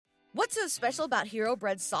What's so special about Hero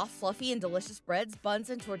Bread's soft, fluffy, and delicious breads, buns,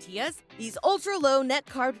 and tortillas? These ultra-low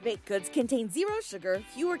net-carb baked goods contain zero sugar,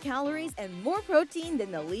 fewer calories, and more protein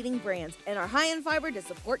than the leading brands, and are high in fiber to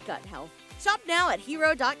support gut health. Shop now at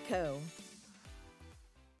hero.co.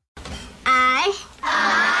 I,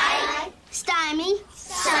 Stymie,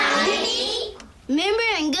 member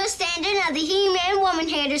in good standing of the He-Man Woman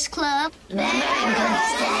Haters Club.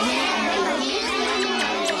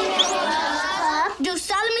 Do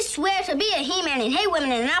solemnly swear to be a He-Man and hate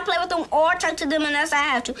women and not play with them or talk to them unless I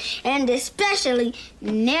have to. And especially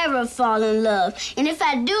never fall in love. And if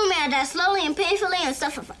I do, may I die slowly and painfully and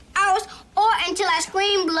suffer for hours or until I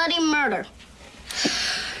scream bloody murder.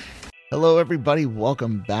 Hello, everybody.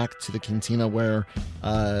 Welcome back to the Cantina, where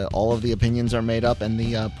all of the opinions are made up and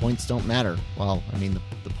the points don't matter. Well, I mean,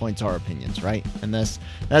 the points are opinions, right? And that's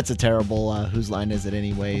a terrible Whose Line Is It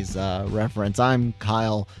Anyways reference. I'm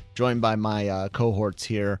Kyle, joined by my cohorts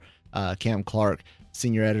here, Cam Clark,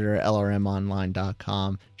 senior editor at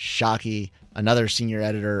LRMonline.com, Shockey, another senior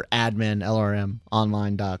editor, admin,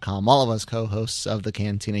 LRMonline.com. All of us co-hosts of the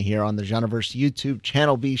Cantina here on the Genreverse YouTube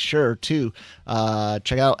channel. Be sure to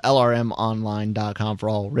check out LRMonline.com for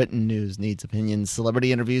all written news, needs, opinions,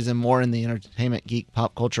 celebrity interviews, and more in the entertainment, geek,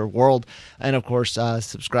 pop culture world. And of course,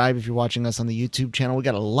 subscribe if you're watching us on the YouTube channel. We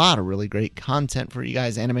got a lot of really great content for you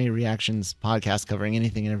guys. Anime reactions, podcasts covering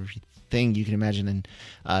anything and everything you can imagine in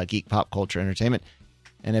geek, pop culture, entertainment.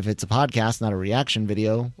 And if it's a podcast, not a reaction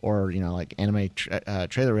video, or like anime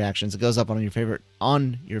trailer reactions, it goes up on your favorite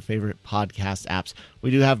podcast apps.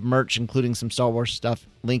 We do have merch, including some Star Wars stuff.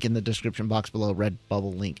 Link in the description box below.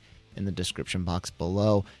 Redbubble link in the description box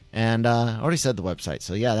below. And I already said the website,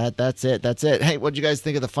 so yeah, that's it. Hey, what'd you guys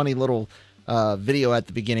think of the funny little video at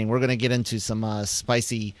the beginning? We're gonna get into some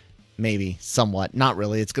spicy. Maybe somewhat, not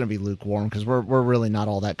really. It's going to be lukewarm because we're really not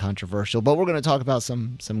all that controversial. But we're going to talk about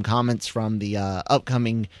some comments from the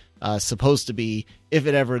upcoming, supposed to be, if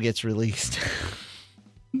it ever gets released,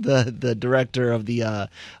 the director of the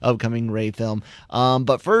upcoming Rey film.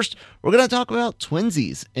 But first, we're going to talk about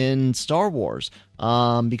twinsies in Star Wars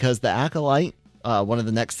because the Acolyte, one of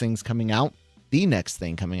the next things coming out, the next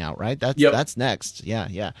thing coming out, right? That's next. Yeah.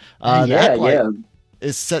 The Acolyte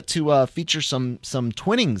is set to feature some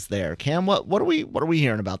twinnings there. Cam, what are we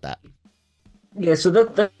hearing about that? Yeah, so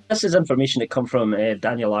this is information that come from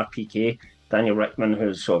Daniel RPK, Daniel Rickman,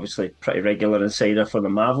 who's obviously pretty regular insider for the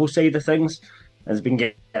Marvel side of things, has been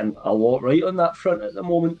getting a lot right on that front at the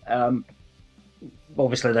moment.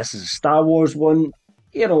 Obviously, this is a Star Wars one.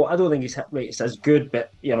 I don't think his hit rates as good,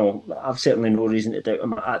 but I've certainly no reason to doubt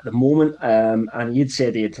him at the moment. And he'd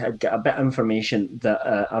said he'd got a bit of information that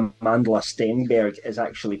Amandla Stenberg is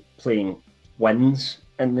actually playing twins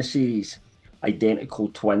in the series, identical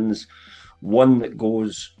twins. One that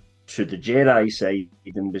goes to the Jedi side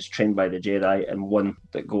and was trained by the Jedi, and one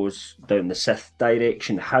that goes down the Sith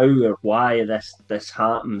direction. How or why this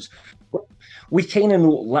happens, we kind of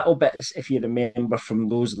know little bits, if you remember, from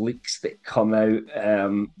those leaks that come out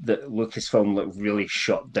that Lucasfilm really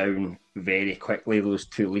shut down very quickly, those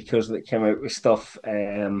two leakers that came out with stuff.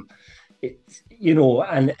 And it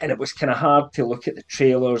was kind of hard to look at the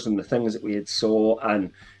trailers and the things that we had saw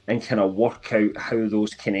and kind of work out how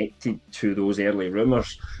those connected to those early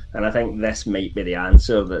rumours. And I think this might be the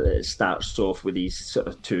answer, that it starts off with these sort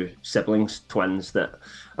of two siblings, twins, that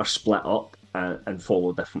are split up and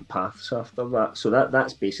follow different paths after that. So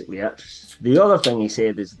that's basically it. The other thing he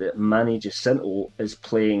said is that Manny Jacinto is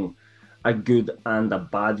playing a good and a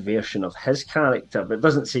bad version of his character, but it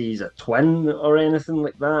doesn't say he's a twin or anything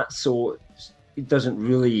like that, so it doesn't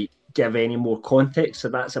really give any more context. So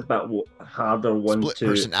that's a bit harder one Split to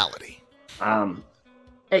personality.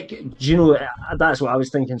 That's what I was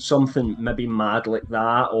thinking. Something maybe mad like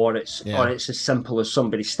that, or it's as simple as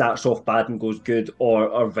somebody starts off bad and goes good,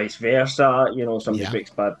 or vice versa. Somebody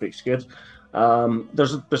breaks bad, breaks good.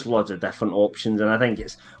 There's lots of different options, and I think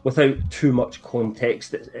it's without too much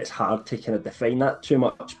context, it's hard to kind of define that too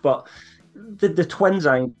much. But the twins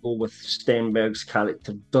angle with Stenberg's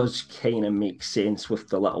character does kind of make sense with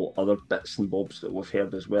the little other bits and bobs that we've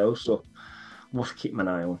heard as well. So worth keeping an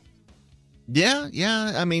eye on. Yeah.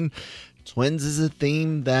 I mean, twins is a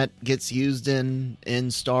theme that gets used in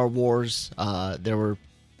Star Wars. There were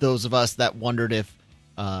those of us that wondered if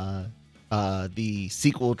the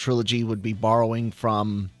sequel trilogy would be borrowing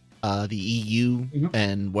from the EU,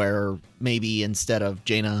 and where maybe instead of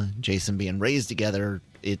Jaina and Jason being raised together,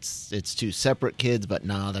 it's two separate kids, but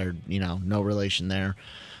they're no relation there.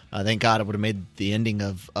 Thank God, it would have made the ending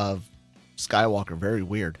of Skywalker very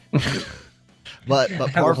weird. But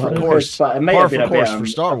par for course for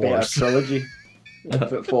Star Wars trilogy.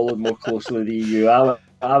 If it followed more closely the EU,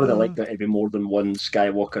 I would have liked there to be more than one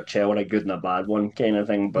Skywalker Chell, a good and a bad one kind of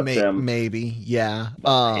thing. But maybe, yeah.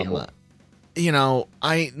 You know,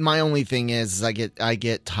 my only thing is I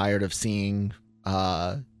get tired of seeing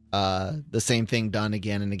the same thing done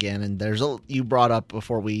again and again. And you brought up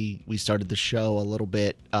before we started the show a little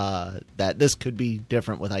bit that this could be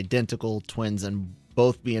different with identical twins and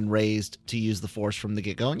both being raised to use the Force from the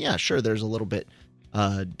get-go. And yeah, sure, there's a little bit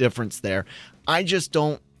difference there. I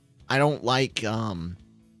don't like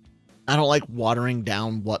watering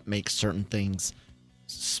down what makes certain things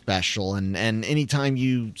special, and anytime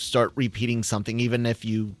you start repeating something, even if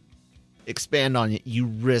you expand on it, you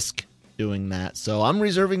risk doing that. So I'm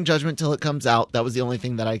reserving judgment till it comes out. That was the only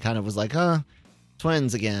thing that I kind of was like,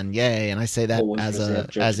 twins again, yay! And I say that as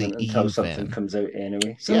a EU something fan. comes out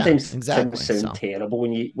anyway. Sometimes exactly. Things sound terrible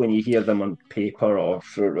when you hear them on paper or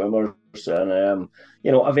through rumors. And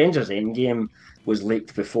Avengers Endgame was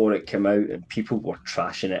leaked before it came out, and people were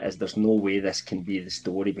trashing it as there's no way this can be the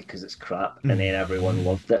story because it's crap. And then everyone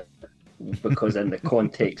loved it because in the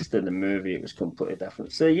context of the movie, it was completely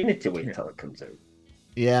different. So you need to wait until it comes out.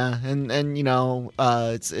 Yeah, and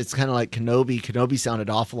it's kind of like Kenobi. Kenobi sounded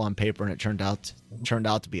awful on paper, and it turned out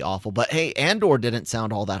to be awful. But hey, Andor didn't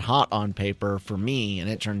sound all that hot on paper for me, and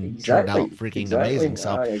it turned out freaking amazing.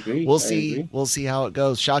 So I agree. We'll see how it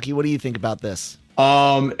goes. Shockey, what do you think about this?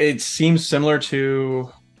 It seems similar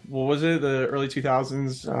to, what was it, the early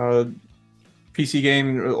 2000s PC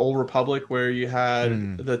game Old Republic, where you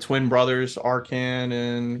had the twin brothers Arkan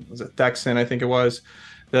and was it Thexan, I think it was,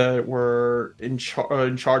 that were in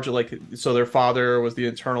charge of, so their father was the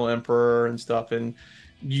Eternal Emperor and stuff, and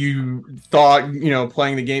you thought,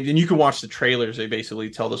 playing the game, and you can watch the trailers, they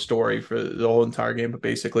basically tell the story for the whole entire game, but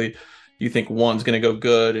basically you think one's going to go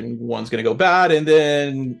good and one's going to go bad, and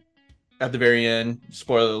then at the very end,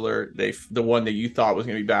 spoiler alert, the one that you thought was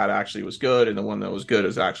going to be bad actually was good, and the one that was good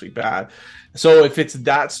is actually bad. So if it's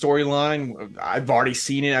that storyline, I've already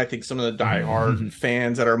seen it. I think some of the diehard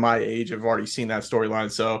fans that are my age have already seen that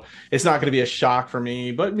storyline. So it's not going to be a shock for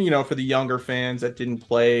me. But, for the younger fans that didn't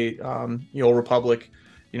play Old Republic,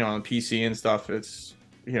 on PC and stuff, it's,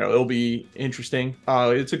 it'll be interesting.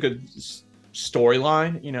 It's a good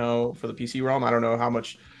storyline, for the PC realm. I don't know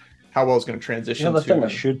how well it's going to transition. Another thing I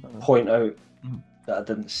should point out that I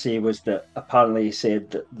didn't say was that apparently he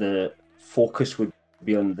said that the focus would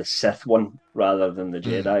be on the Sith one rather than the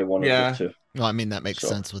Jedi one. Yeah. Of the two. Well, I mean, that makes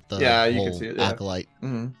sense with the you whole can see it, acolyte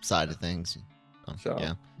side of things.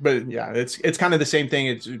 But yeah, it's kind of the same thing.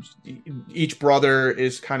 It's each brother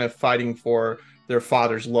is kind of fighting for their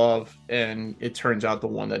father's love, and it turns out the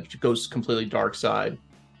one that goes completely dark side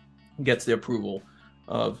gets the approval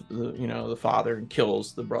of the father and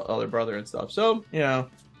kills the other brother and stuff. So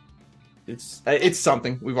it's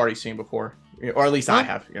something we've already seen before, or at least I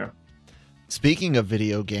have. Speaking of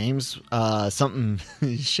video games, something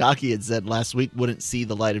Shockey had said last week wouldn't see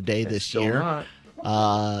the light of day this year. Not.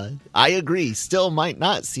 I agree. Still might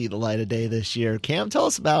not see the light of day this year. Cam, tell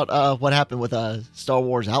us about what happened with Star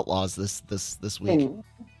Wars Outlaws this week.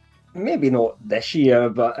 Maybe not this year,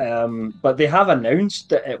 but they have announced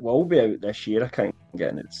that it will be out this year. I can't get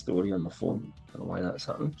into the story on my phone. I don't know why that's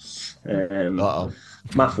happened.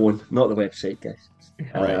 My phone, not the website, guys.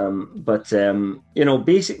 Right.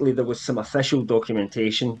 Basically there was some official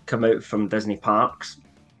documentation come out from Disney Parks,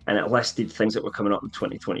 and it listed things that were coming up in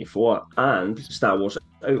 2024, and Star Wars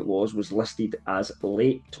Outlaws was listed as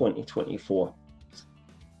late 2024.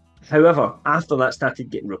 However, after that started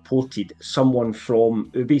getting reported, someone from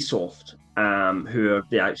Ubisoft, who are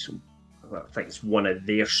the actual, I think it's one of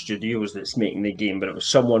their studios that's making the game, but it was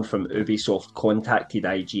someone from Ubisoft contacted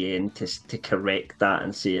IGN to correct that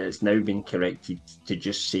and say it's now been corrected to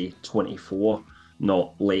just say 24,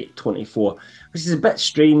 not late 24, which is a bit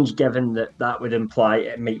strange given that would imply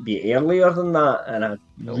it might be earlier than that, and I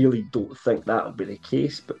really don't think that will be the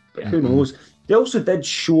case, but who knows. They also did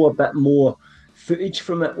show a bit more footage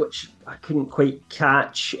from it, which I couldn't quite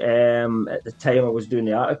catch at the time I was doing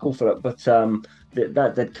the article for it, but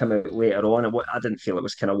that did come out later on. I didn't feel it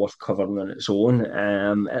was kind of worth covering on its own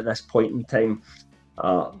at this point in time.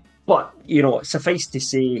 But, suffice to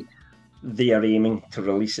say, they are aiming to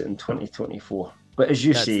release it in 2024. But as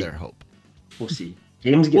you say, their hope. We'll see.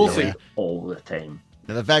 Games get delayed all the time.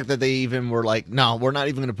 And the fact that they even were like, no, we're not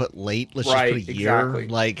even going to put late. Let's just put a year,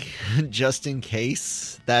 just in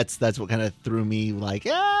case. That's what kind of threw me.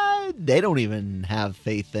 They don't even have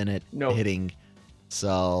faith in it hitting.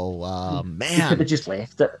 So, man, they could have just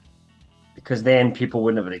left it, because then people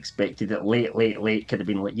wouldn't have expected it. Late could have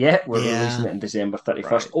been like, we're releasing it in December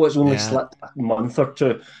 31st. Right. Oh, it's only slipped a month or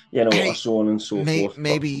two, or so on and so forth.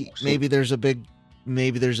 Maybe there's a big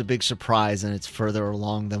maybe there's a big surprise and it's further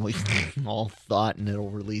along than we all thought, and it'll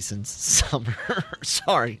release in summer.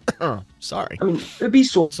 Sorry. Sorry. I mean,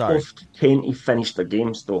 Ubisoft Sorry. tend to finish their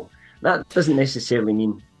games, though. That doesn't necessarily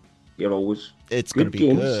mean you're always It's going to good be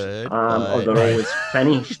games, good. or they're always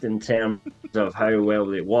finished in terms of how well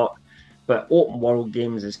they work. But open world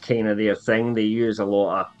games is kind of their thing. They use a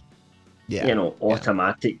lot of,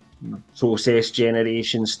 automatic process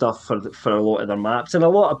generation stuff for a lot of their maps, and a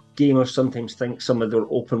lot of gamers sometimes think some of their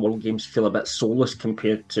open world games feel a bit soulless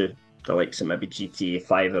compared to the likes of maybe GTA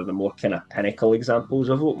 5 or the more kind of pinnacle examples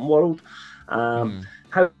of open world.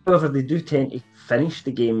 However, they do tend to finish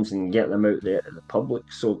the games and get them out there to the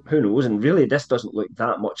public, so who knows. And really, this doesn't look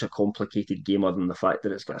that much a complicated game other than the fact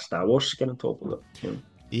that it's got a Star Wars skin on top of it.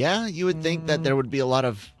 Yeah, you would think that there would be a lot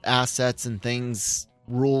of assets and things,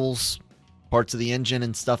 rules, parts of the engine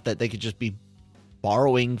and stuff that they could just be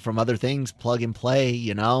borrowing from other things, plug and play,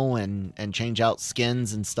 and change out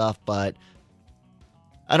skins and stuff. But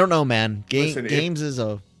I don't know, man. Games is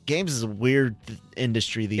a weird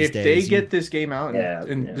industry these days. If they get this game out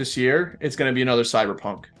this year, it's going to be another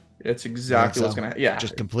Cyberpunk. It's exactly what's going to happen. Yeah,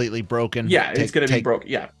 just completely broken. Yeah, it's going to be broken.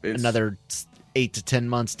 Yeah, another 8 to 10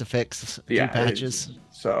 months to fix patches.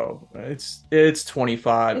 So it's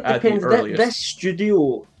 25 It at the depends. earliest. This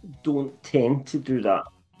studio don't tend to do that.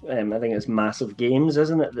 I think it's Massive Games,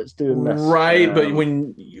 isn't it, that's doing this? Right, but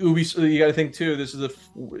when Ubisoft, you got to think too. This is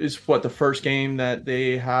the first game that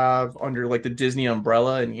they have under like the Disney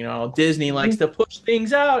umbrella, and Disney likes to push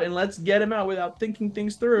things out and let's get them out without thinking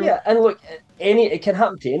things through. Yeah, and look, it can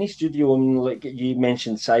happen to any studio. I mean, like you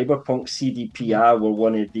mentioned, Cyberpunk, CDPR were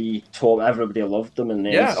one of the top. Everybody loved them, and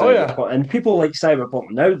then and people like Cyberpunk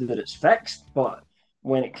now that it's fixed, but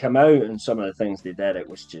when it came out and some of the things they did, it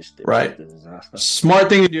was just a disaster. Smart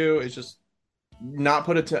thing to do is just not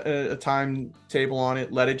put a timetable on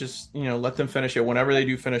it. Let it just, let them finish it. Whenever they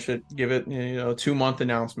do finish it, give it, a 2-month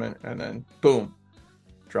announcement, and then boom,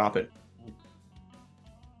 drop it.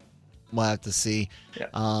 We'll have to see. Yeah.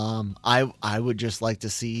 I would just like to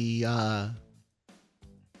see. I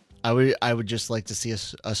would just like to see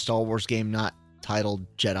a Star Wars game not titled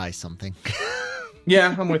Jedi something.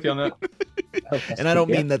 Yeah, I'm with you on that. And I don't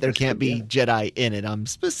mean that there can't be Jedi in it. I'm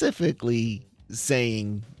specifically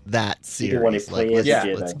saying that series. You want to play as a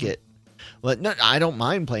Jedi. No, I don't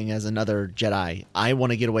mind playing as another Jedi. I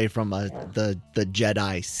want to get away from the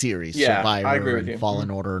Jedi series, Survivor, I agree with you.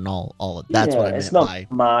 Fallen Order, and all of that's what I meant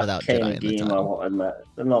by without Jedi in the title.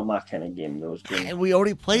 They're not my kind of game. Those games. And we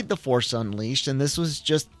already played The Force Unleashed, and this was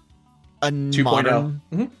just a 2.0. modern.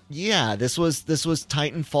 Mm-hmm. Yeah, this was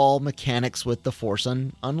Titanfall mechanics with The Force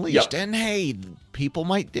Unleashed, and hey, people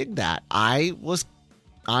might dig that. I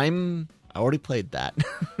already played that.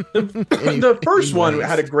 The first one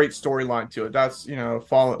had a great storyline to it. That's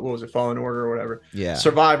Fallen Order or whatever. Yeah.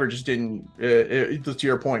 Survivor just didn't. To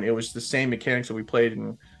your point, it was the same mechanics that we played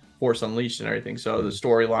in Force Unleashed and everything. So the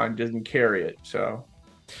storyline didn't carry it. So.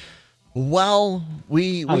 Well,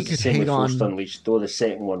 we could hate on Force Unleashed, though the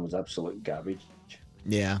second one was absolute garbage.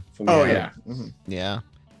 Yeah. Oh yeah. Mm-hmm. Yeah.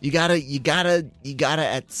 You gotta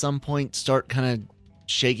at some point start kind of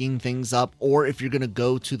shaking things up, or if you're gonna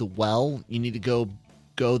go to the well, you need to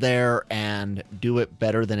go there and do it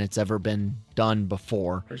better than it's ever been done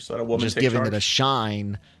before. Just giving it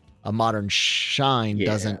a modern shine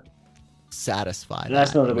doesn't satisfy.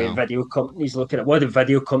 That's not the way video companies look at it. What the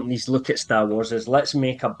video companies look at Star Wars is, let's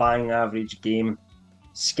make a bang average game,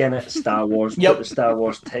 skin it Star Wars, put the Star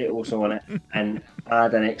Wars titles on it, and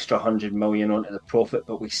add an extra 100 million onto the profit,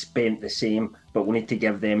 but we spent the same, but we need to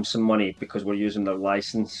give them some money because we're using their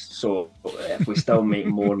license. So if we still make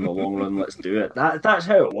more in the long run, let's do it. That's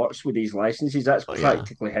how it works with these licenses. That's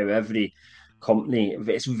practically how every company.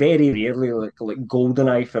 It's very rarely like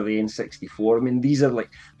GoldenEye for the N64. I mean, these are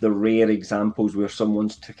like the rare examples where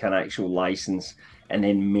someone's took an actual license and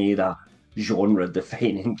then made a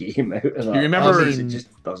genre-defining game out of that. You remember? It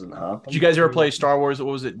just doesn't happen. Did you guys ever play Star Wars?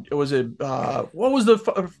 What was it? What was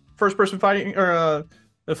the first-person fighting or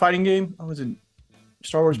the fighting game? What was it?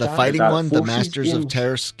 Star Wars. The fighting one, the Masters of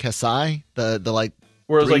Teräs Käsi, the like.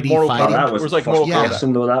 Where it was like Mortal Kombat. It was like Mortal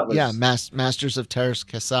Kombat. Masters of Teräs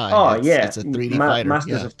Käsi. Oh, it's a 3D fighter.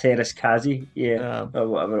 Masters of Teräs Käsi, or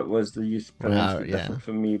whatever it was. The youth pronounced it different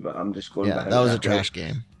from me, but I'm just going back. That was a trash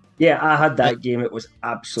game. Yeah, I had that game. It was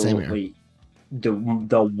absolutely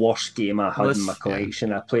the worst game I had in my collection.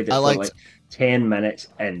 Yeah. I played it for like 10 minutes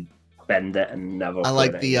and binned it and never. I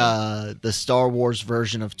like the Star Wars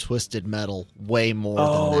version of Twisted Metal way more.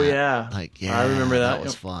 Oh than that. Yeah, I remember that. That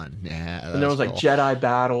was fun. Yeah, and there was like Jedi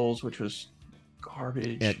Battles, which was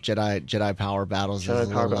garbage. Yeah, Jedi Power Battles is a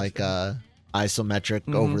little like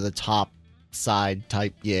isometric, over the top side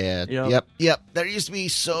type. Yeah. Yep. Yep. There used to be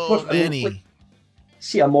so many.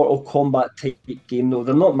 See a Mortal Kombat type game though,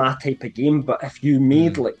 they're not my type of game, but if you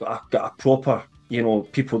made like a proper,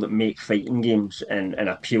 people that make fighting games and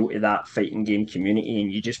appeal to that fighting game community,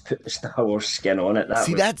 and you just put the Star Wars skin on it, that's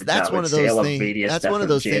one of those things. That's one of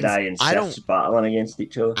those Jedi things. And Siths battling against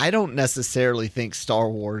each other. I don't necessarily think Star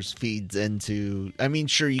Wars feeds into. I mean,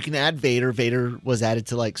 sure, you can add Vader. Vader was added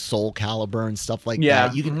to like Soul Calibur and stuff like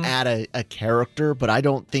that. You can add a character, but I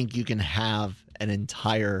don't think you can have an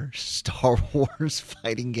entire Star Wars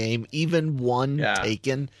fighting game, even one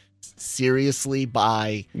taken seriously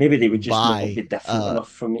by maybe they would just not be different enough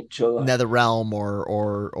from each other. NetherRealm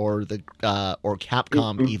or the or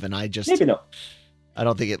Capcom even. Maybe not. I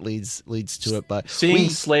don't think it leads to it, but seeing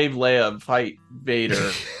Slave Leia fight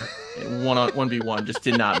Vader in 1v1 just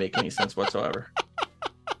did not make any sense whatsoever.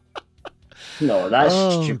 No, that's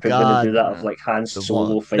stupid. When they do that of like Han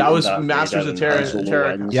Solo fighting. That was Masters of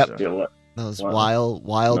Terra. Yep. Those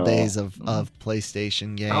wild days of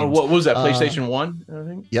PlayStation games. Oh, what was that? PlayStation 1, I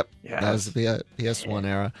think? Yep. Yeah. That was the PS1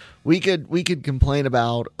 era. We could complain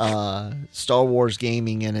about Star Wars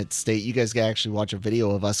gaming in its state. You guys can actually watch a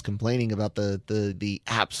video of us complaining about the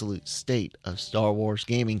absolute state of Star Wars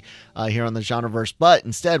gaming here on the Genreverse. But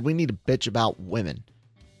instead, we need to bitch about women.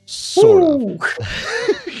 Sort of.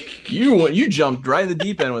 You jumped right in the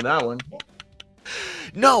deep end with that one.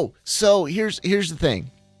 No. So here's the thing.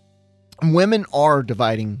 Women are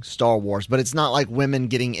dividing Star Wars, but it's not like women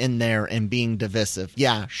getting in there and being divisive.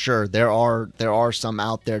 Yeah, sure, there are some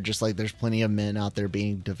out there, just like there's plenty of men out there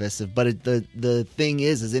being divisive. But the thing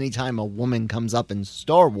is anytime a woman comes up in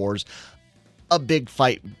Star Wars, a big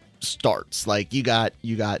fight starts. Like you got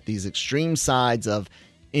these extreme sides of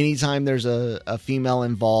anytime there's a female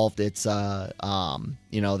involved, it's they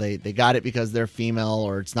got it because they're female,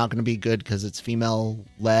 or it's not going to be good because it's female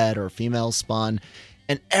led or female spun.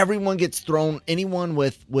 And everyone gets thrown. Anyone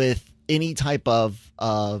with any type of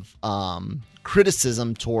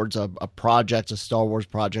criticism towards a project, a Star Wars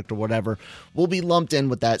project or whatever, will be lumped in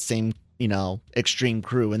with that same extreme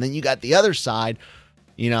crew. And then you got the other side,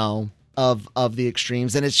 of the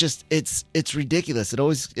extremes, and it's ridiculous. It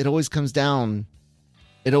always comes down.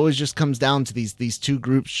 It always just comes down to these two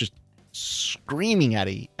groups just screaming at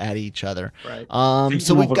each other. Right.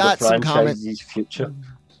 So we've got some comments. Future.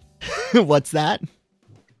 What's that?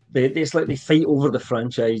 It's like they fight over the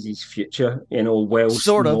franchise's future, whilst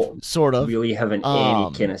sort of really having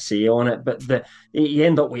any kind of say on it. But you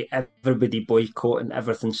end up with everybody boycotting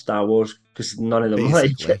everything Star Wars because none of them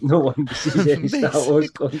like it. No one sees any Star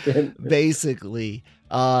Wars content. Basically,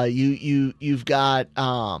 you've got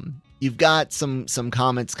some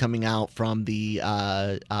comments coming out from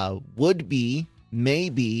the would be,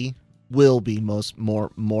 maybe, will be more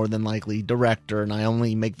than likely director, and I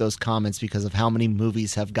only make those comments because of how many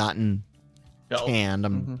movies have gotten canned.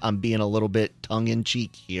 I'm being a little bit tongue in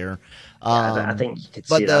cheek here. I think you could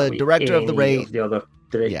but see the that director of the Rey, the other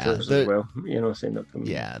directors as well, saying that from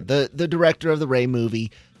the director of the Rey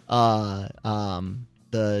movie,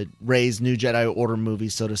 the Rey's New Jedi Order movie,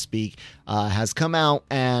 so to speak, has come out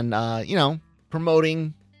and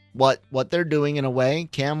promoting what they're doing in a way.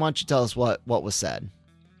 Cam, why don't you tell us what was said?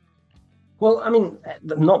 Well, I mean,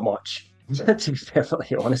 not much, to be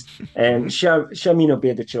perfectly honest. Sharmeen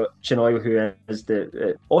Obaid-Chinoy, who is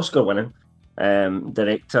the Oscar-winning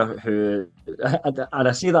director, and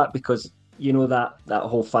I say that because that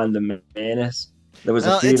whole Phantom Menace. There was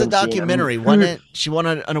it's a documentary, wasn't it? She won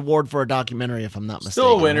an award for a documentary, if I'm not mistaken.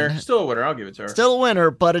 Still a winner. I'll give it to her. Still a winner,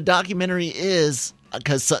 but a documentary is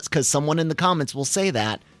because someone in the comments will say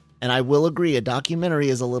that, and I will agree. A documentary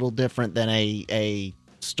is a little different than a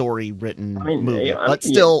story written movie, but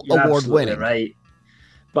still award winning, right?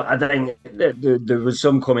 But I think there was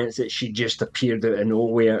some comments that she just appeared out of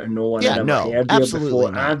nowhere and no one had ever heard of her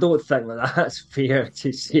before. I don't think that's fair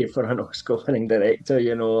to say for an Oscar-winning director.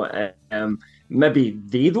 Maybe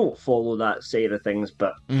they don't follow that side of things,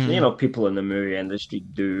 but people in the movie industry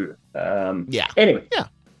do. Anyway,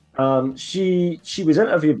 she was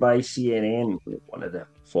interviewed by CNN, one of the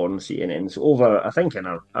foreign CNNs, over, I think, in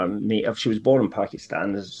her native. She was born in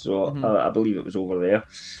Pakistan, so I believe it was over there.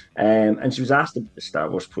 And she was asked about the Star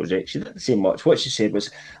Wars project. She didn't say much. What she said was,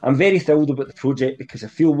 "I'm very thrilled about the project because I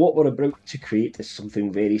feel what we're about to create is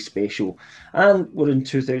something very special. And we're in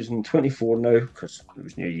 2024 now," because it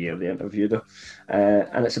was New Year they interviewed her.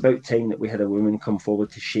 "And it's about time that we had a woman come forward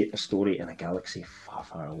to shape a story in a galaxy far,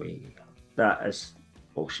 far away." That is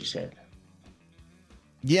all she said.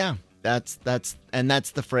 Yeah. That's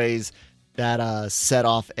the phrase that set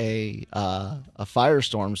off a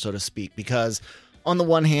firestorm, so to speak, because on the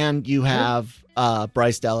one hand, you have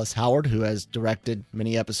Bryce Dallas Howard, who has directed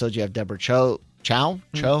many episodes. You have Deborah Chow.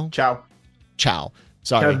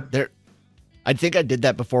 Sorry, there. I think I did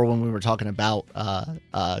that before when we were talking about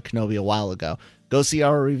Kenobi a while ago. Go see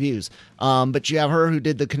our reviews. But you have her who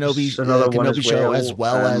did the Kenobi show as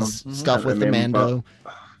well as stuff with the Mando.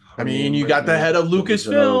 I mean, you got the head of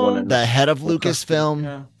Lucasfilm. The head of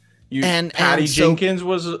Lucasfilm. Yeah. And Patty Jenkins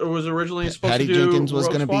was originally supposed to do Jenkins was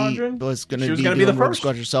going to be the first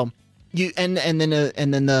Squadron. So you and then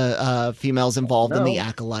the females involved in the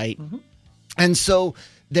Acolyte. Mm-hmm. And so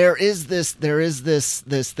there is this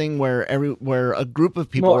thing where a group of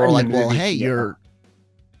people are like, well, hey, you're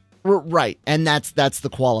right, and that's the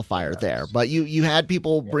qualifier there. But you had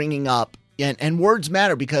people bringing up, and words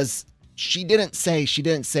matter, because she didn't say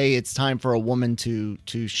it's time for a woman to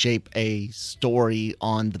shape a story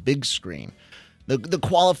on the big screen. The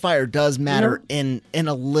qualifier does matter in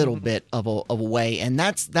a little bit of a way, and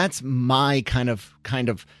that's my kind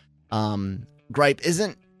of gripe.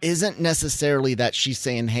 Isn't necessarily that she's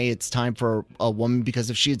saying, hey, it's time for a woman,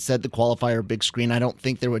 because if she had said the qualifier big screen, I don't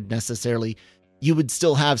think there would necessarily, you would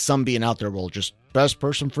still have some being out there, well, just best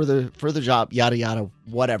person for the job, yada yada,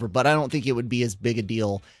 whatever. But I don't think it would be as big a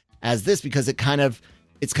deal as this, because it's kind of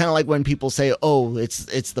like when people say, oh,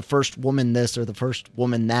 it's the first woman this or the first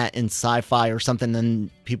woman that in sci-fi or something, then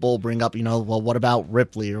people bring up, well, what about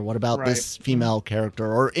Ripley, or what about this female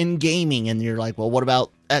character, or in gaming, and you're like, well, what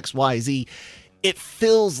about XYZ? It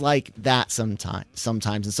feels like that sometimes,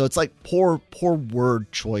 and so it's like poor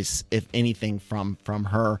word choice, if anything, from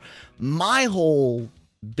her. My whole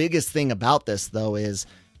biggest thing about this, though, is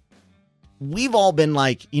we've all been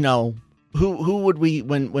like, who would we,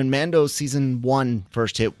 when Mando season 1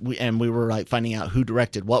 first hit, we were like finding out who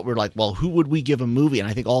directed what, we're like, well, who would we give a movie? And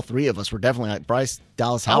I think all three of us were definitely like, Bryce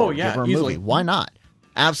Dallas Howard, give her a movie. Why not?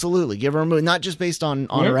 Absolutely, give her a movie, not just based on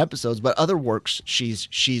her episodes, but other works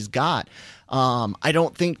she's got. I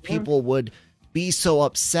don't think people would be so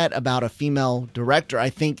upset about a female director. I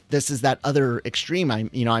think this is that other extreme. I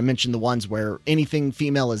mentioned the ones where anything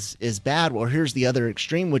female is bad. Well, here's the other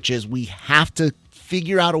extreme, which is we have to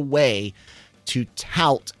figure out a way to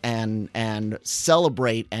tout and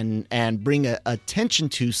celebrate and bring attention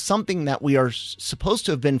to something that we are supposed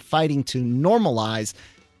to have been fighting to normalize.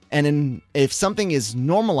 And if something is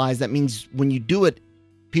normalized, that means when you do it,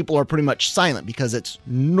 people are pretty much silent because it's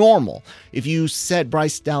normal. If you said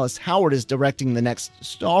Bryce Dallas Howard is directing the next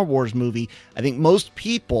Star Wars movie, I think most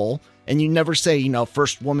people, and you never say,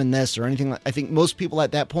 first woman this or anything, I think most people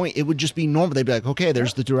at that point, it would just be normal. They'd be like, okay,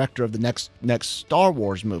 there's the director of the next Star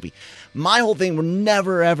Wars movie. My whole thing, we're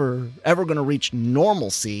never, ever going to reach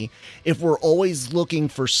normalcy if we're always looking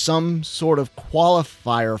for some sort of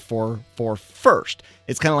qualifier for first.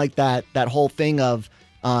 It's kind of like that whole thing of,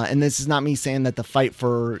 and this is not me saying that the fight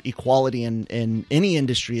for equality in any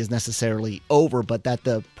industry is necessarily over, but that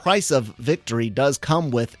the price of victory does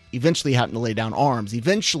come with eventually having to lay down arms.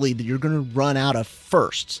 Eventually, you're going to run out of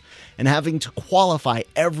firsts, and having to qualify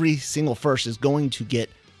every single first is going to get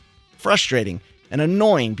frustrating and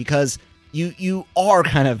annoying, because you are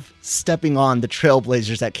kind of stepping on the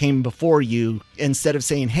trailblazers that came before you, instead of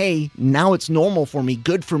saying, hey, now it's normal for me.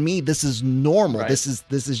 Good for me. This is normal. Right.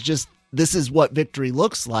 This is what victory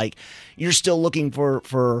looks like. You're still looking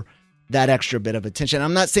for that extra bit of attention.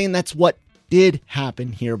 I'm not saying that's what did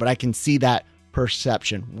happen here, but I can see that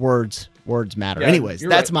perception. Words matter. Yeah, anyways,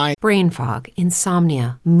 that's my brain fog,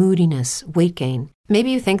 insomnia, moodiness, weight gain.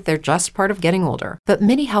 Maybe you think they're just part of getting older, but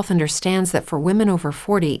MIDI Health understands that for women over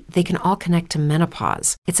 40, they can all connect to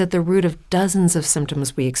menopause. It's at the root of dozens of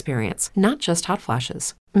symptoms we experience, not just hot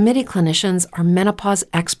flashes. MIDI clinicians are menopause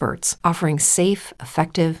experts, offering safe,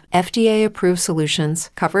 effective, FDA-approved solutions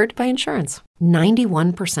covered by insurance.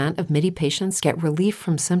 91% of MIDI patients get relief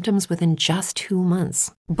from symptoms within just 2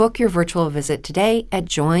 months. Book your virtual visit today at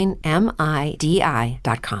joinmidi.com.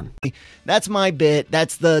 That's my bit.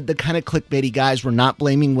 That's the kind of clickbaity guys. We're not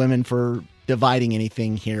blaming women for dividing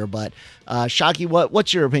anything here, but Shockey,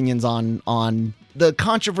 what's your opinions on the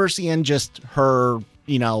controversy and just her,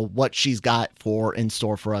 what she's got in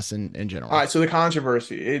store for us in general? All right, so the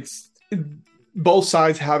controversy, both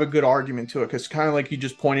sides have a good argument to it, because kind of like you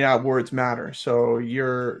just pointed out, words matter. So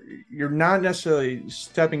you're not necessarily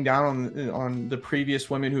stepping down on the previous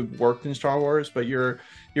women who worked in Star Wars, but you're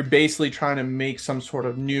basically trying to make some sort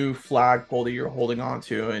of new flagpole that you're holding on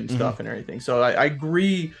to and stuff and everything. So I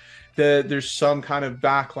agree that there's some kind of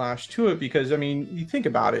backlash to it, because you think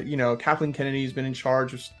about it, Kathleen Kennedy's been in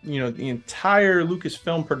charge of the entire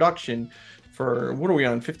Lucasfilm production for, what are we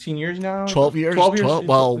on, 15 years now? 12 years. 12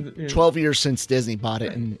 years. 12 years since Disney bought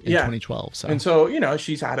it in 2012. So. And so,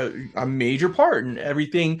 she's had a major part in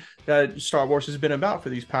everything that Star Wars has been about for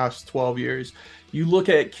these past 12 years. You look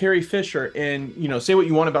at Carrie Fisher and, say what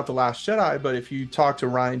you want about The Last Jedi, but if you talk to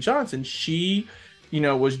Rian Johnson, she,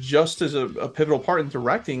 was just as a pivotal part in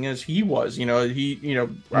directing as he was. I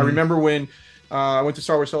remember when I went to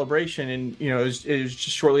Star Wars Celebration, and it was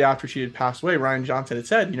just shortly after she had passed away. Rian Johnson had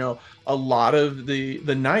said, a lot of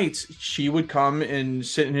the nights she would come and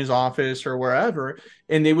sit in his office or wherever,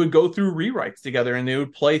 and they would go through rewrites together, and they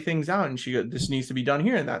would play things out. And she go, "This needs to be done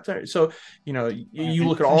here and that." So you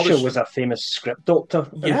look at all this. She was a famous script doctor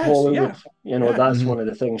in Hollywood. That's one of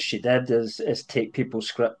the things she did is take people's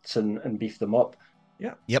scripts and beef them up.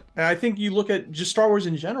 Yeah. Yep. And I think you look at just Star Wars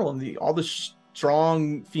in general, and all the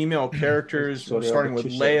strong female characters, starting with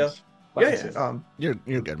Leia.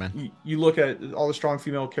 You're good, man. You look at all the strong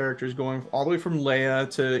female characters going all the way from Leia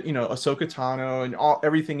to Ahsoka Tano and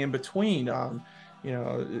everything in between. I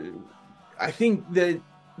think that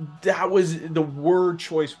was the word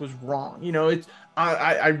choice was wrong.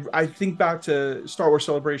 I think back to Star Wars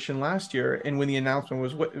Celebration last year, and when the announcement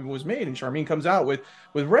was made, and Charmin comes out with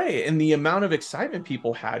Rey, and the amount of excitement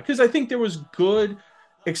people had, because I think there was good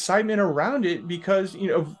excitement around it, because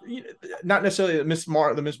not necessarily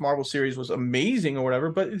the Miss Marvel series was amazing or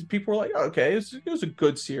whatever, but people were like, okay, it was a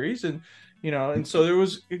good series, and and so there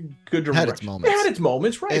was a good direction. It had its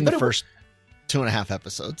moments, right? In the first 2.5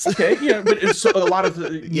 episodes. Okay, but a lot of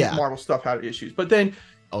the Marvel stuff had issues, but then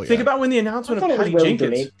think about when the announcement of Patty Jenkins,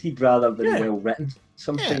 directed rather than well written.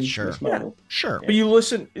 Sure. But you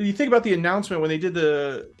think about the announcement when they did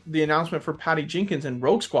the announcement for Patty Jenkins and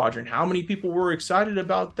Rogue Squadron. How many people were excited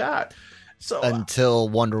about that? So until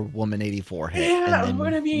Wonder Woman 84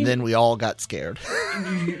 hit, then we all got scared.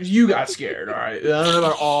 You got scared, all right.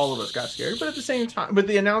 All of us got scared, but at the same time,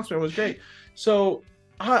 the announcement was great. So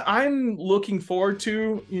I'm looking forward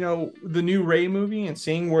to the new Rey movie and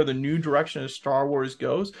seeing where the new direction of Star Wars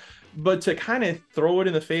goes. But to kind of throw it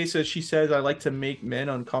in the face, as she says, I like to make men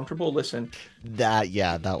uncomfortable. Listen, that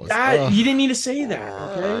was you didn't need to say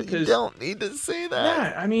that, okay? You don't need to say that.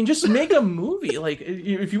 Yeah, I mean, just make a movie. Like,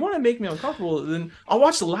 if you want to make me uncomfortable, then I'll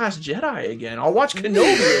watch The Last Jedi again. I'll watch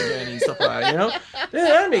Kenobi again and stuff like that.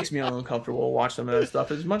 That makes me uncomfortable to watch some of that stuff,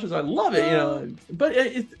 as much as I love it. But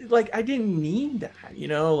it's like, I didn't need that.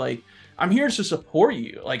 I'm here to support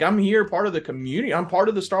you. I'm here part of the community. I'm part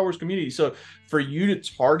of the Star Wars community. So for you to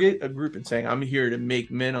target a group and saying, I'm here to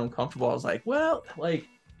make men uncomfortable, I was like, well,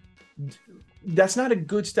 that's not a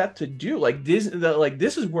good step to do. This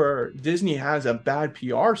is where Disney has a bad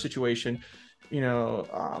PR situation,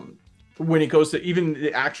 when it goes to even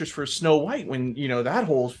the actress for Snow White, when, that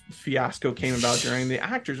whole fiasco came about during the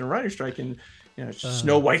actors and writer strike, and,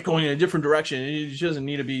 Snow White going in a different direction. She doesn't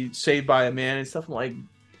need to be saved by a man and stuff. I'm like,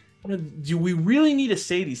 do we really need to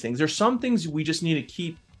say these things? There's some things we just need to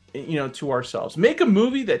keep, to ourselves. Make a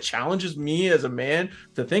movie that challenges me as a man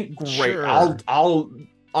to think. Great, sure. I'm all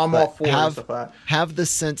for it. Stuff like that. Have the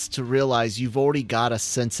sense to realize you've already got a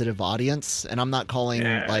sensitive audience, and I'm not calling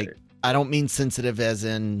I don't mean sensitive as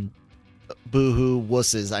in boohoo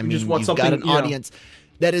wusses. I mean you've got an audience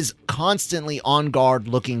that is constantly on guard,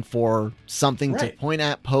 looking for something to point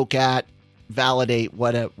at, poke at, validate,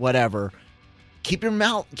 whatever. Keep your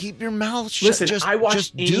mouth shut. Listen, I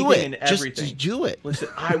watch anything and everything. Just do it. Listen,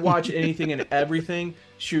 I watch anything and everything.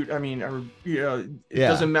 Shoot, I mean, it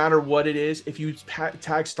doesn't matter what it is. If you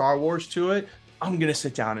tag Star Wars to it, I'm going to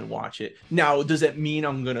sit down and watch it. Now, does that mean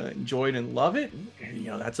I'm going to enjoy it and love it?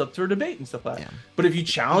 That's up for debate and stuff like that. But if you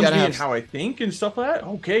challenge me in how I think and stuff like that,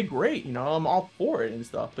 okay, great. I'm all for it and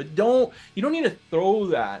stuff. But you don't need to throw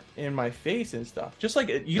that in my face and stuff. Just like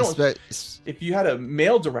if you had a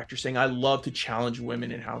male director saying, I love to challenge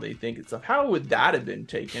women and how they think and stuff, how would that have been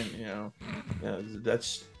taken?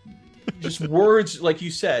 That's just words, like you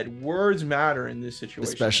said, words matter in this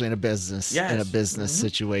situation, especially in a business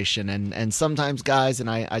situation. And sometimes, guys, and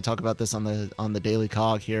I talk about this on the Daily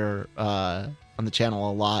Cog here on the channel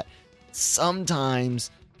a lot. Sometimes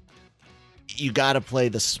you got to play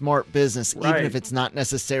the smart business, even if it's not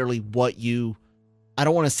necessarily what you, I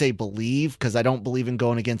don't want to say believe, because I don't believe in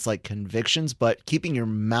going against convictions, but keeping your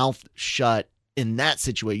mouth shut in that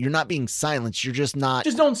situation. You're not being silenced. You're just not.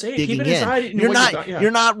 Just don't say it. Keep it inside.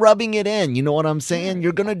 You're not rubbing it in. You know what I'm saying?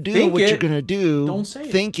 You're gonna do what you're gonna do. Don't say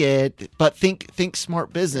it. Think it, but think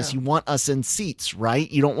smart business. You want us in seats, right?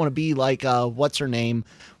 You don't want to be like what's her name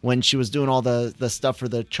when she was doing all the stuff for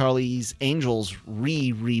the Charlie's Angels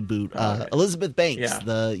reboot. Elizabeth Banks.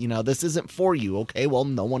 This isn't for you. Okay, well,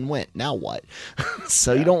 no one went. Now what?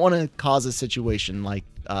 So you don't want to cause a situation like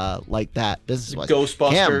like that business wise.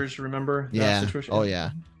 Ghostbusters, remember? That Yeah. situation? Oh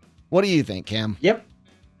yeah. What do you think, Cam? Yep.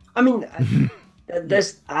 I mean,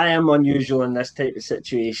 I am unusual in this type of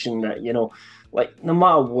situation that, like, no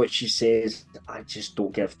matter what she says, I just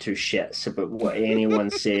don't give two shits about what anyone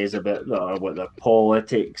says about what their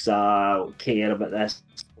politics are. I don't care about this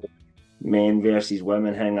men versus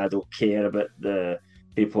women thing. I don't care about the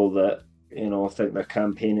people that, think they're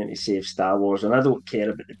campaigning to save Star Wars. And I don't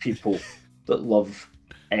care about the people that love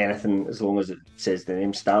anything as long as it says the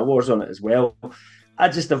name Star Wars on it as well. I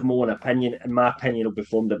just have my own opinion, and my opinion will be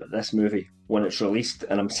formed about this movie when it's released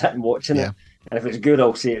and I'm sitting watching it. And if it's good,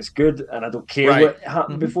 I'll say it's good, and I don't care what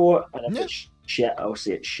happened before. And if it's shit, I'll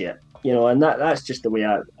say it's shit. And that's just the way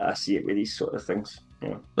I see it with these sort of things.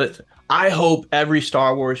 Listen, I hope every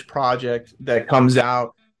Star Wars project that comes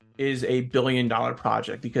out is a $1 billion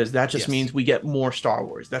project, because that just means we get more Star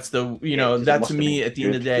Wars. That's that to me at the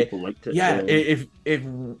end of the day.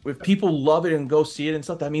 If people love it and go see it and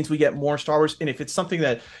stuff, that means we get more Star Wars. And if it's something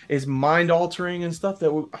that is mind altering and stuff,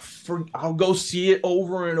 I'll go see it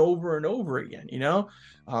over and over and over again.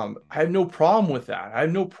 I have no problem with that. I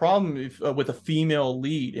have no problem with a female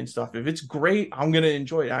lead and stuff. If it's great, I'm gonna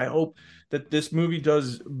enjoy it. I hope that this movie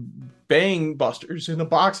does bang busters in the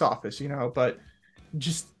box office. But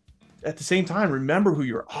just at the same time, remember who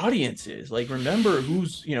your audience is. Like, remember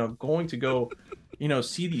who's going to go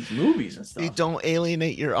see these movies and stuff. You don't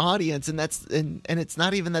alienate your audience, and that's and it's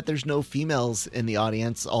not even that there's no females in the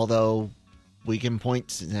audience, although we can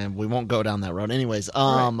point, and we won't go down that road anyways,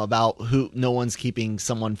 about who no one's keeping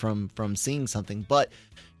someone from seeing something, but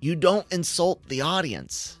you don't insult the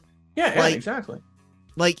audience. Yeah, exactly.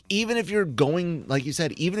 Like, even if you're going, like you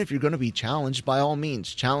said, even if you're going to be challenged, by all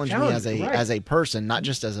means, challenge me as a person, not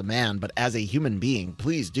just as a man, but as a human being.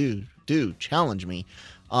 Please do challenge me.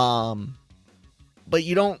 But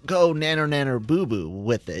you don't go nanner boo boo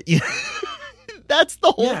with it. That's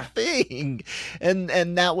the whole thing.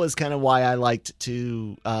 And that was kind of why I liked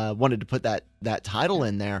to wanted to put that title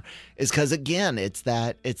in there, is because, again, it's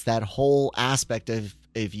that whole aspect of,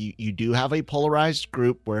 if you do have a polarized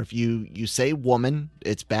group where if you say woman,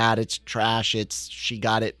 it's bad, it's trash, it's she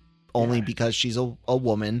got it only because she's a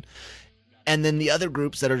woman. And then the other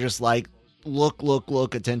groups that are just like, look,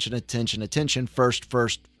 attention, first,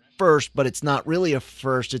 but it's not really a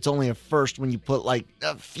first. It's only a first when you put like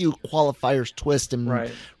a few qualifiers, twist,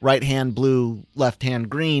 and right hand blue, left hand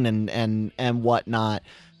green, and whatnot.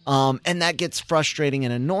 And that gets frustrating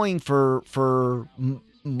and annoying for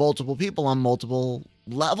multiple people on multiple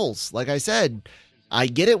levels. Like I said, I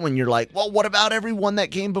get it when you're like, well, what about everyone that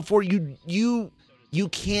came before you? You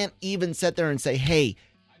can't even sit there and say, hey,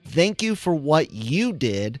 thank you for what you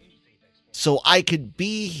did, so I could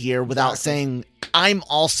be here, without saying I'm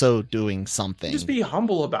also doing something. Just be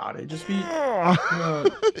humble about it. Just be.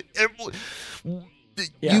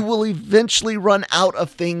 You will eventually run out of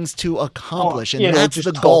things to accomplish, and that's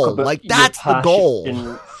the goal. Like, that's the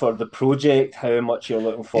goal for the project. How much you're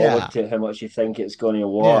looking forward to, how much you think it's going to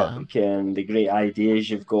work, and the great ideas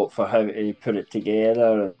you've got for how to put it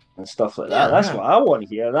together and stuff like that. That's what I want to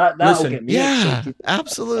hear. That'll get me excited.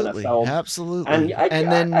 Absolutely.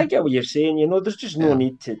 And I get what you're saying. There's just no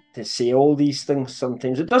need to say all these things.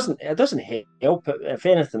 Sometimes it doesn't help. If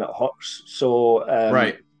anything, it hurts. So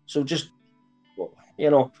So just.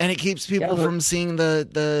 And it keeps people from seeing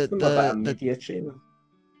the media training.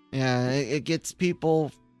 Yeah, it gets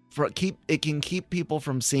people it can keep people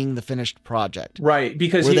from seeing the finished project, right?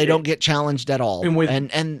 Because they don't get challenged at all.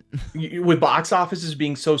 And with box offices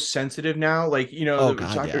being so sensitive now, like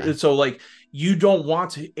so like you don't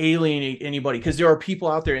want to alienate anybody, because there are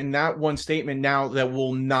people out there in that one statement now that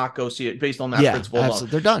will not go see it based on that principle alone.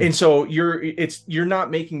 They're done. And so you're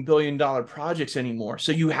not making $1 billion projects anymore.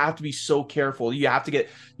 So you have to be so careful. You have to get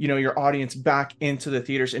your audience back into the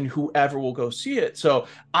theaters, and whoever will go see it. So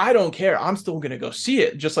I don't care. I'm still going to go see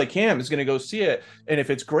it, just like Cam is going to go see it. And if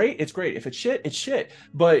it's great, it's great. If it's shit, it's shit.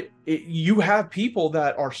 But you have people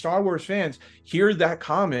that are Star Wars fans hear that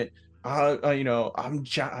comment. I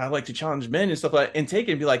like to challenge men and stuff like that, and take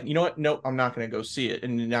it and be like, you know what? Nope, I'm not going to go see it.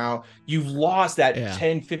 And now you've lost that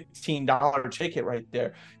 $10, $15 ticket right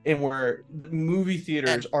there. And where movie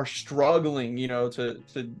theaters are struggling, to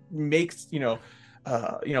make,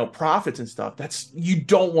 profits and stuff. You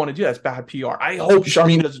don't want to do that. That's bad PR. I hope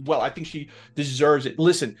Charmin does as well. I think she deserves it.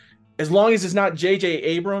 Listen, as long as it's not J.J.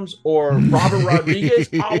 Abrams or Robert Rodriguez,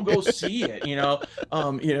 I'll go see it.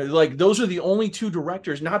 Like those are the only two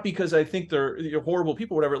directors. Not because I think they're horrible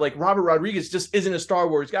people, or whatever. Like Robert Rodriguez just isn't a Star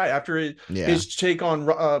Wars guy. After his take on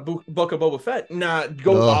Book of Boba Fett,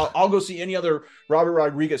 I'll go see any other Robert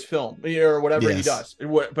Rodriguez film or whatever he does.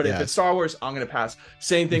 But if it's Star Wars, I'm gonna pass.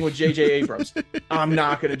 Same thing with J.J. Abrams. I'm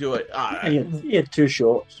not gonna do it. He had 2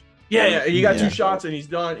 shots. Yeah, he got 2 shots and he's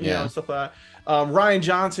done. You know, stuff like that. Rian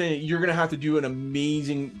Johnson, you're gonna have to do an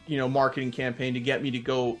amazing, marketing campaign to get me to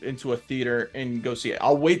go into a theater and go see it.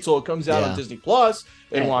 I'll wait till it comes out on Disney Plus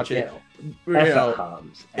and watch it. Well,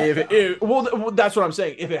 that's what I'm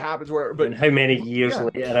saying. If it happens, but how many years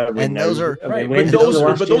later? And those are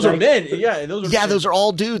those are men. Those are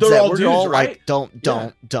all dudes. We're all like,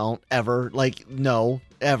 don't ever, like, no.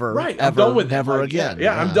 Ever, right? Ever, I'm done with never them. again.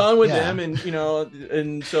 I'm done with them, and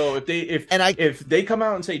and so if they come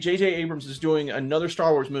out and say J.J. Abrams is doing another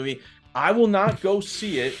Star Wars movie, I will not go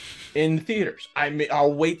see it in theaters.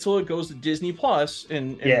 I'll wait till it goes to Disney Plus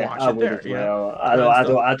and watch it there. Well.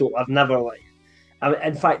 I've never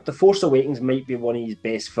in fact, The Force Awakens might be one of his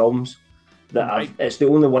best films. It's the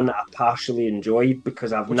only one that I partially enjoyed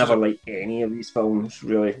because I've never liked any of these films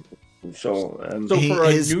really. So for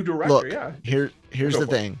a new director, here's the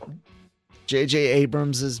thing. J.J.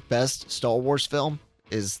 Abrams' best Star Wars film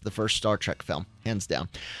is the first Star Trek film, hands down.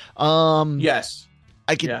 Yes.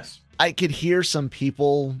 I could hear some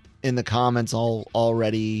people in the comments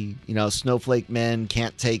already, snowflake men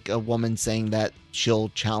can't take a woman saying that she'll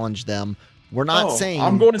challenge them. We're not saying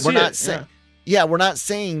I'm going to see it. We're not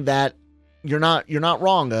saying that. You're not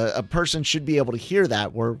wrong. A person should be able to hear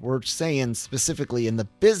that. We're saying specifically in the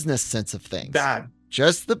business sense of things.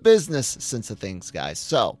 Just the business sense of things, guys.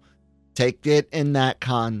 So take it in that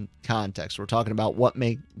context. We're talking about what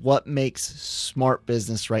makes smart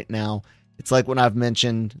business right now. It's like when I've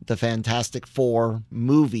mentioned the Fantastic Four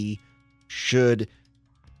movie should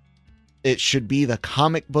be the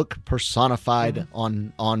comic book personified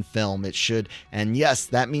on film. It should. And yes,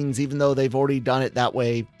 that means even though they've already done it that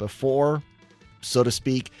way before, so to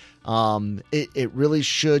speak, it really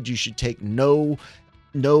should. You should take no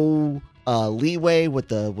leeway with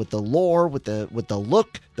the lore, with the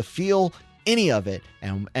look, the feel, any of it.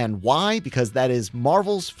 And why? Because that is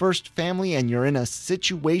Marvel's first family, and you're in a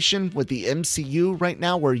situation with the MCU right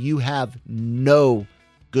now where you have no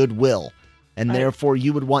goodwill. And therefore,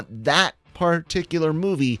 you would want that particular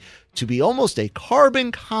movie to be almost a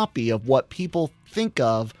carbon copy of what people think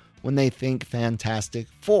of when they think Fantastic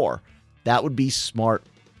Four. That would be smart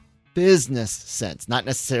business sense, not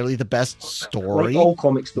necessarily the best story. Like all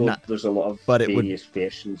comics, though, there's a lot of various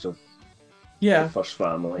versions of the first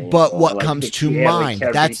family. But what comes to mind?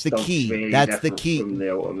 That's the key. That's the key.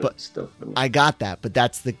 I got that, but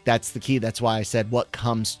that's the key. That's why I said what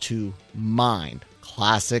comes to mind.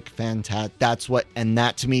 Classic, fantastic. That's what, and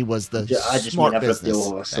that to me was the smart business. I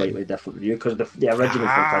have a slightly different view because the original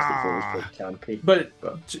Fantastic Four was quite campy.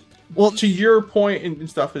 But to your point and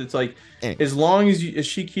stuff, it's like as long as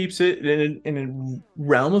she keeps it in a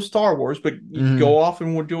realm of Star Wars, but you go off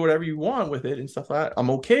and do whatever you want with it and stuff like that, I'm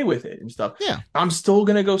okay with it and stuff. Yeah, I'm still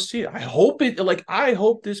gonna go see it. I hope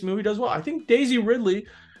this movie does well. I think Daisy Ridley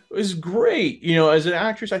is great. As an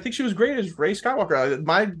actress, I think she was great as Rey Skywalker.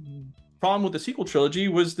 My problem with the sequel trilogy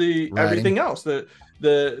was everything else. There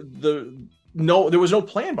was no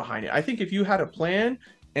plan behind it. I think if you had a plan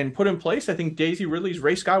and put in place, I think Daisy Ridley's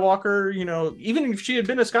Rey Skywalker, even if she had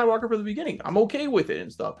been a Skywalker from the beginning, I'm okay with it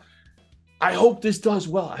and stuff. I hope this does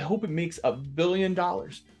well. I hope it makes $1 billion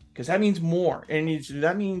because that means more, and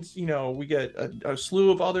that means we get a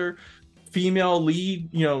slew of other female lead,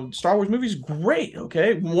 Star Wars movies. Great.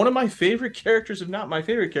 Okay. One of my favorite characters, if not my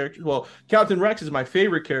favorite character, well, Captain Rex is my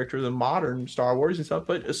favorite character of the modern Star Wars and stuff,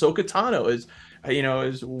 but Ahsoka Tano is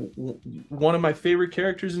one of my favorite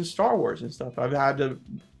characters in Star Wars and stuff. I've had an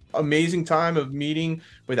amazing time of meeting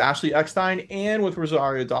with Ashley Eckstein and with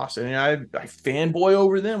Rosario Dawson, and I fanboy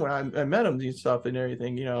over them when I met them and stuff and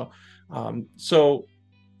everything, so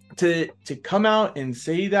to come out and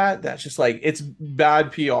say that's just like, it's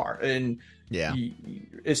bad PR. And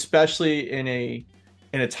especially in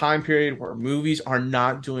a time period where movies are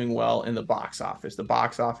not doing well in the box office. The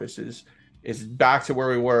box office is back to where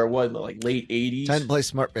we were, like late 80s. Time to play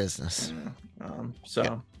smart business.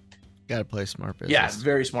 Gotta play smart business. Yeah,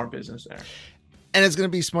 very smart business there. And it's going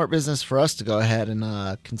to be smart business for us to go ahead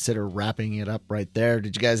and consider wrapping it up right there.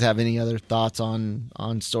 Did you guys have any other thoughts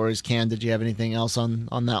on stories? Cam, did you have anything else on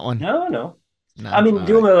that one? No. I mean,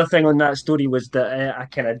 the only other thing on that story was that I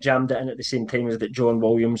kind of jammed it in at the same time as that John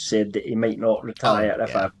Williams said that he might not retire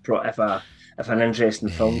if if an interesting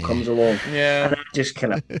film comes along. Yeah. And I just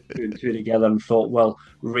kind of put two and two together and thought, well,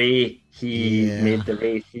 Ray, he made the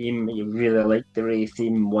Ray theme. He really liked the Ray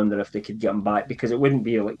theme. Wonder if they could get him back, because it wouldn't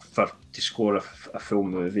be like to score a full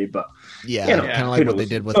movie, but kind of like what they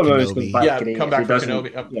did with Kenobi. Come back for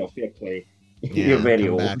Kenobi. Fair play. You're very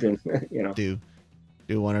old, and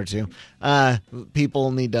do one or two.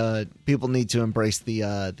 People need to embrace the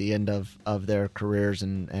end of their careers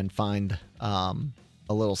and find a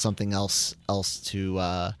little something else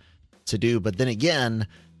to do. But then again,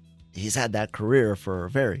 he's had that career for a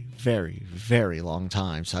very, very, very long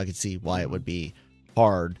time, so I could see why it would be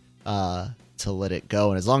hard to let it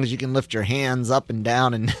go. And as long as you can lift your hands up and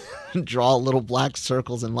down and draw little black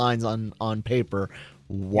circles and lines on paper,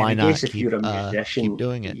 why not if you're a musician, keep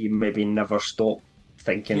doing it? You maybe never stop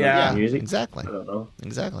thinking about music. Exactly. I don't know.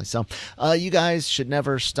 Exactly. So you guys should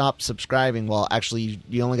never stop subscribing. Well, actually,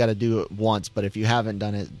 you only got to do it once, but if you haven't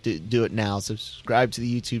done it, do it now. Subscribe to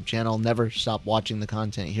the YouTube channel. Never stop watching the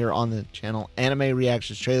content here on the channel. Anime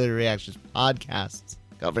reactions, trailer reactions, podcasts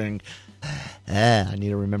covering... I need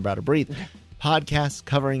to remember how to breathe. Podcasts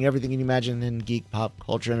covering everything you can imagine in geek, pop,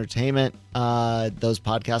 culture, entertainment. Those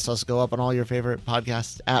podcasts also go up on all your favorite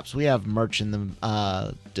podcast apps. We have merch in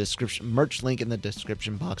the description, merch link in the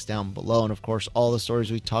description box down below. And of course, all the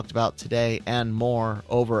stories we talked about today and more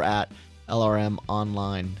over at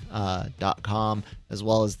LRMonline.com, as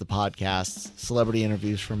well as the podcasts, celebrity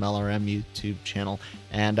interviews from LRM YouTube channel.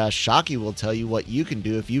 And Shockey will tell you what you can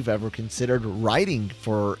do if you've ever considered writing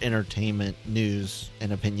for entertainment, news,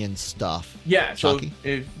 and opinion stuff. Yeah, so Shockey?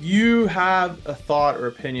 If you have a thought or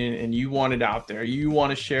opinion and you want it out there, you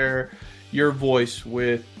want to share your voice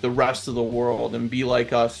with the rest of the world and be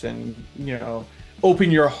like us and,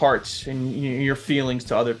 open your hearts and your feelings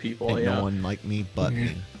to other people. And no one like me but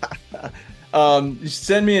me.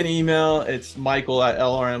 Send me an email. It's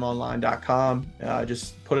michael@lrmonline.com.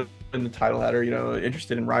 Just put it in the title header,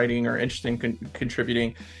 interested in writing or interested in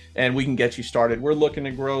contributing, and we can get you started. We're looking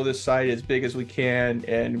to grow this site as big as we can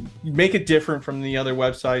and make it different from the other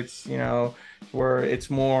websites, where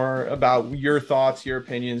it's more about your thoughts, your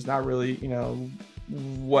opinions, not really,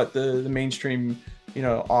 what the mainstream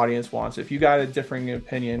audience wants. If you got a differing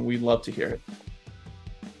opinion, we'd love to hear it.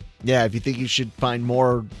 Yeah, if you think you should find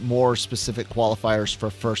more specific qualifiers for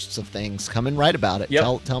firsts of things, come and write about it.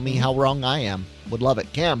 Yep. Tell me how wrong I am. Would love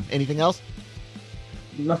it. Cam, anything else?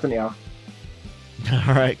 Nothing else.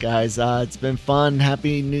 All right, guys. It's been fun.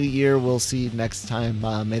 Happy New Year. We'll see you next time.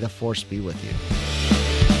 May the Force be with you.